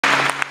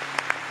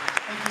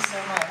so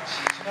much.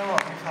 Do you know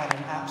what? We've had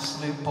an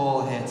absolute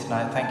ball here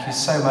tonight. Thank you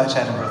so much,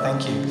 Edinburgh.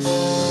 Thank you.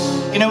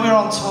 You know, we're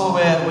on tour.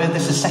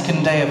 This is the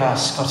second day of our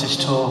Scottish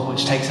tour,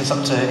 which takes us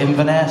up to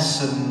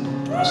Inverness and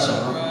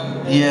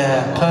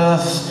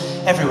Perth,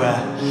 everywhere.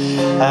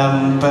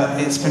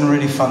 But it's been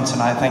really fun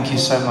tonight. Thank you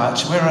so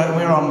much.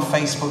 We're on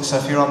Facebook, so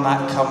if you're on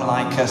that, come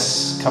like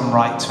us, come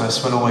write to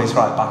us. We'll always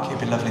write back. It'd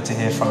be lovely to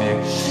hear from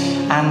you.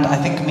 And I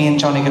think me and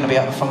Johnny are going to be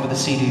out the front with the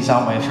CDs,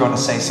 aren't we? If you want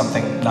to say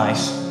something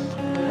nice.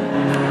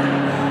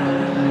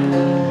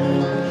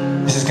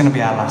 This is going to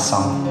be our last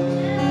song.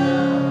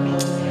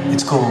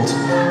 It's called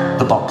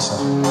The Boxer.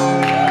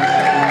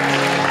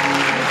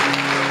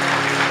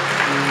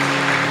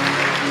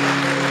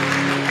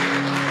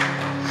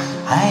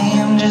 I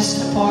am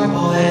just a poor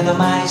boy, though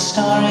my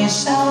story's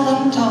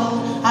seldom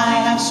told. I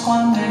have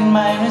squandered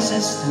my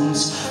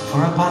resistance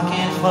for a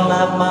pocket full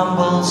of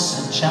mumbles,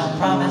 such are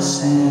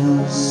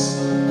promises.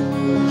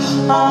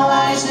 All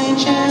lies and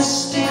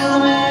just steal a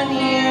man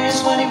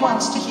hears what he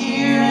wants to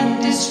hear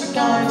and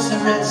disregards the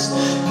rest.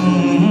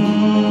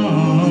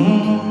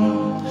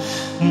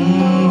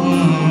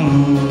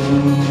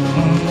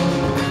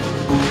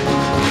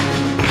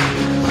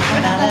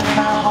 When I left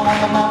my home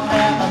and my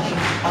family,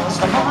 I was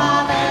no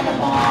more than a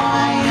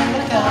boy in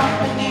the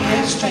company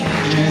of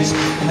strangers,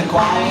 in the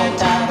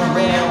quiet of a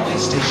railway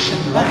station,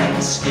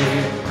 running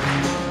scared.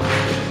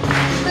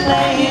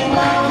 Laying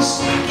low,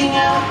 seeking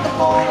out the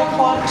poorer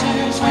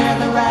quarters where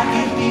the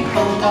ragged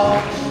people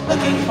go,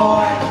 looking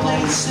for the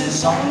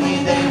places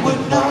only they would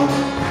know.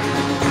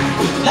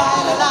 La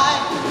la la,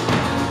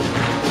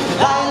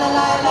 la la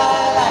la la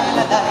la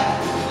la la,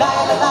 la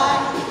la la,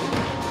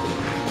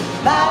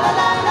 la la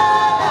la la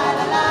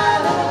la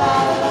la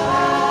la la.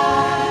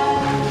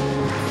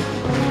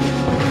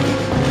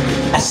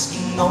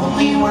 Asking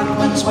only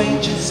workman's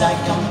wages, I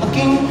come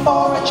looking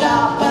for a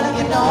job, but I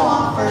get no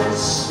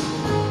offers.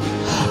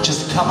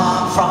 Just come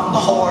on from the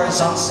whores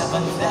on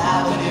 7th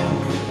Avenue.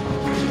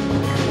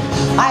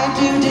 I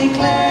do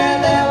declare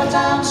there were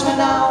times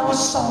when I was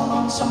so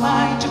lonesome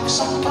I took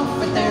some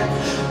comfort there.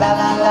 La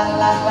la la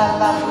la la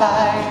la la.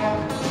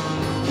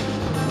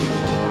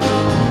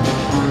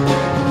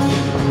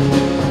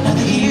 Now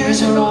the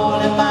years are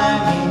rolling by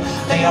me,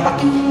 they are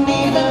rocking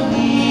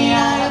evenly.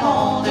 I am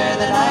older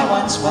than I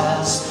once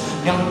was,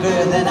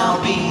 younger than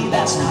I'll be,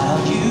 that's not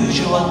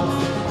unusual.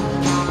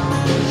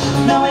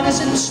 No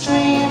innocent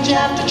strange,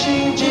 after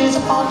changes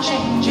upon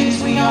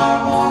changes, we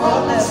are more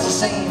or less the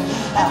same.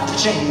 After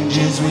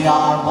changes, we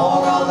are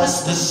more or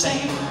less the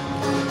same.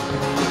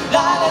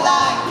 La la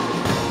la,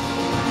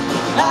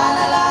 la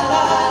la la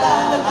la la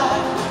la la,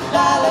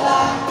 la la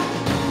la,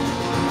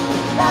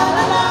 la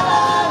la la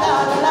la la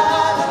la la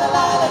la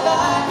la la,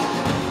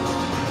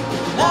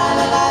 la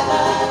la la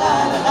la la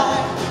la la,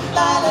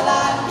 la la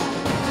la,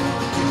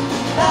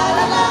 la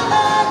la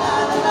la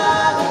la la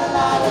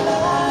la la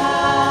la.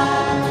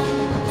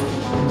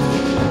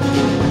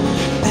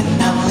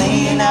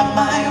 At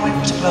my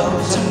winter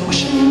clothes and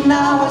wishing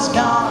I was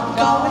gone,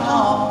 going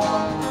home,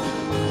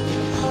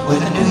 where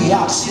the New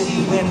York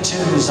City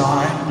winters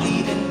aren't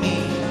leading me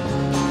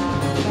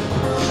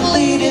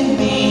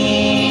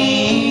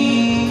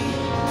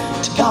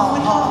to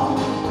going home.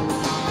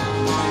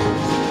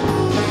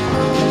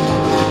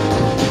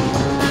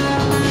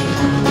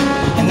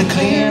 In the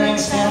clearing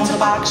stands a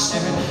boxer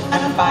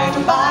and a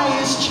fighter by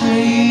his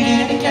trade,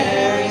 and he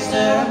carries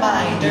the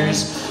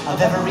reminders of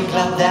every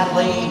club that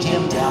laid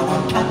him down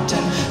on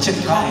Compton to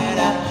cry it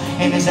out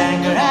in his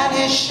anger and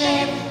his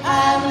shame.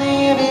 I'm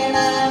leaving,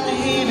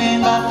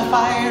 but the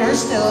fire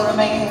still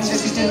remains,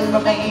 yes, he still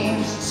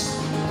remains.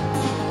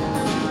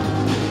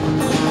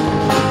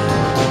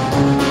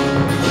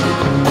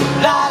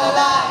 La la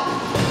la,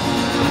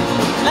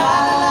 la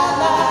la la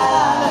la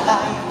la la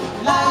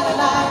la la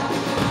la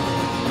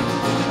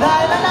la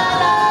la la.